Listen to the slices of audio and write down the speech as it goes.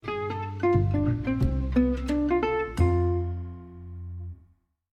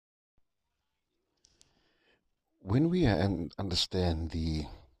we understand the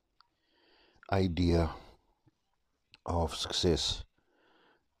idea of success,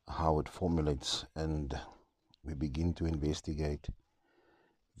 how it formulates, and we begin to investigate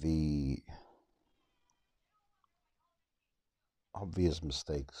the obvious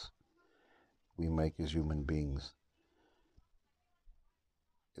mistakes we make as human beings,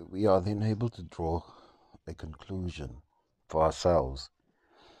 we are then able to draw a conclusion for ourselves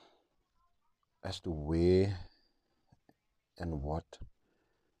as to where and what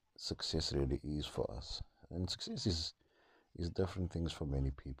success really is for us. And success is different things for many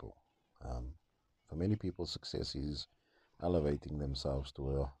people. For many people, success is elevating themselves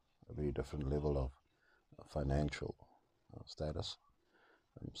to a very different level of financial status.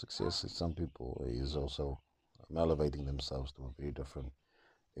 Success in some people is also elevating themselves to a very different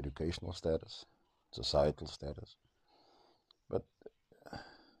educational status, societal status. But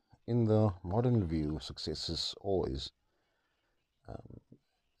in the modern view, success is always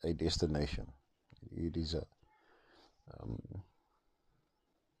a destination. It is um,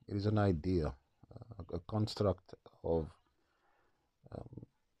 it is an idea, a construct of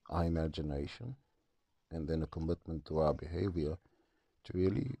our imagination, and then a commitment to our behavior to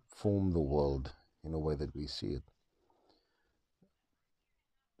really form the world in a way that we see it.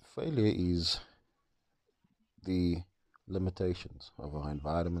 Failure is the limitations of our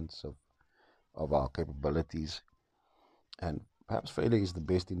environments, of our capabilities, and perhaps failure is the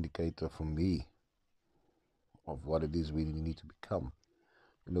best indicator for me of what it is we need to become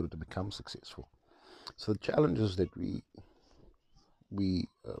in order to become successful. So the challenges that we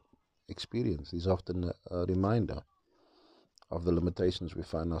experience is often a reminder of the limitations we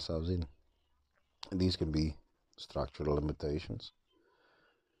find ourselves in. And these can be structural limitations.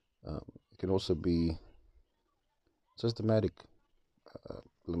 It can also be systematic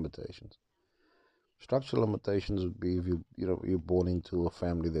limitations. Structural limitations would be if you're born into a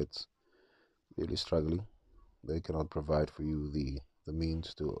family that's really struggling. They cannot provide for you the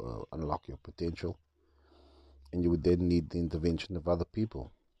means to unlock your potential, and you would then need the intervention of other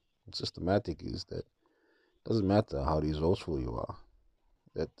people. And systematic is that it doesn't matter how resourceful you are,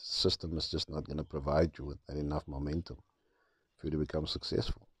 that system is just not going to provide you with enough momentum for you to become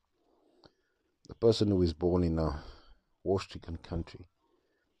successful. The person who is born in a war-stricken country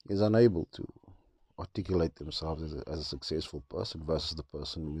is unable to articulate themselves as a successful person versus the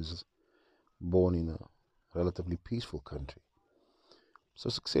person who is born in a relatively peaceful country. So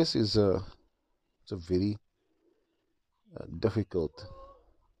success is it's a very difficult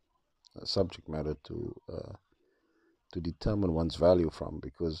subject matter to determine one's value from,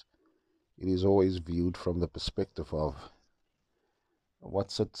 because it is always viewed from the perspective of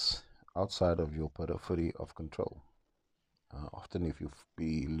what sits outside of your periphery of control. Often if you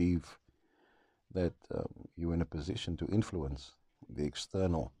believe that you're in a position to influence the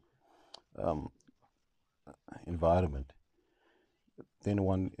external environment, then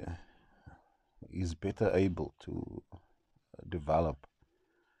one is better able to develop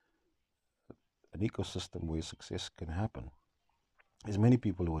an ecosystem where success can happen. There's many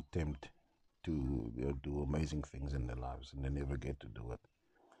people who attempt to do amazing things in their lives and they never get to do it,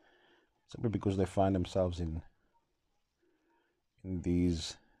 simply because they find themselves in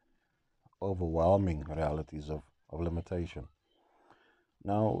these overwhelming realities of limitation.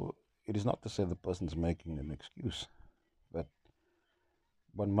 Now, it is not to say the person's making an excuse, but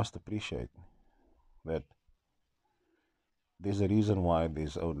one must appreciate that there's a reason why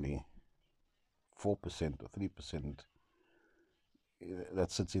there's only 4% or 3%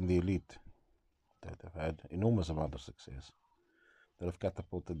 that sits in the elite that have had enormous amount of success, that have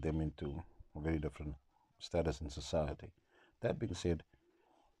catapulted them into a very different status in society. That being said,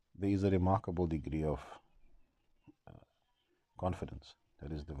 there is a remarkable degree of confidence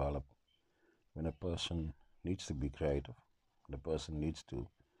that is developed when a person needs to be creative, when a person needs to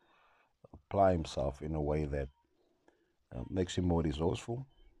apply himself in a way that makes him more resourceful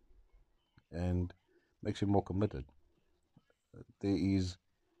and makes him more committed. There is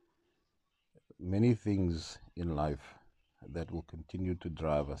many things in life that will continue to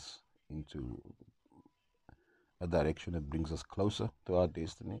drive us into a direction that brings us closer to our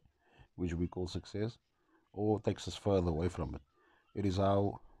destiny, which we call success, or takes us further away from it. It is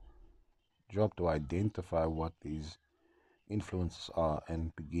our job to identify what these influences are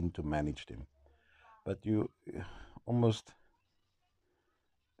and begin to manage them. But you almost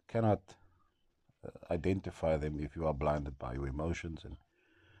cannot identify them if you are blinded by your emotions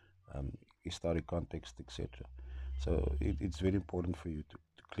and historic context, etc. So it's very important for you to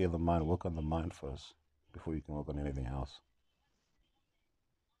clear the mind, work on the mind first before you can work on anything else.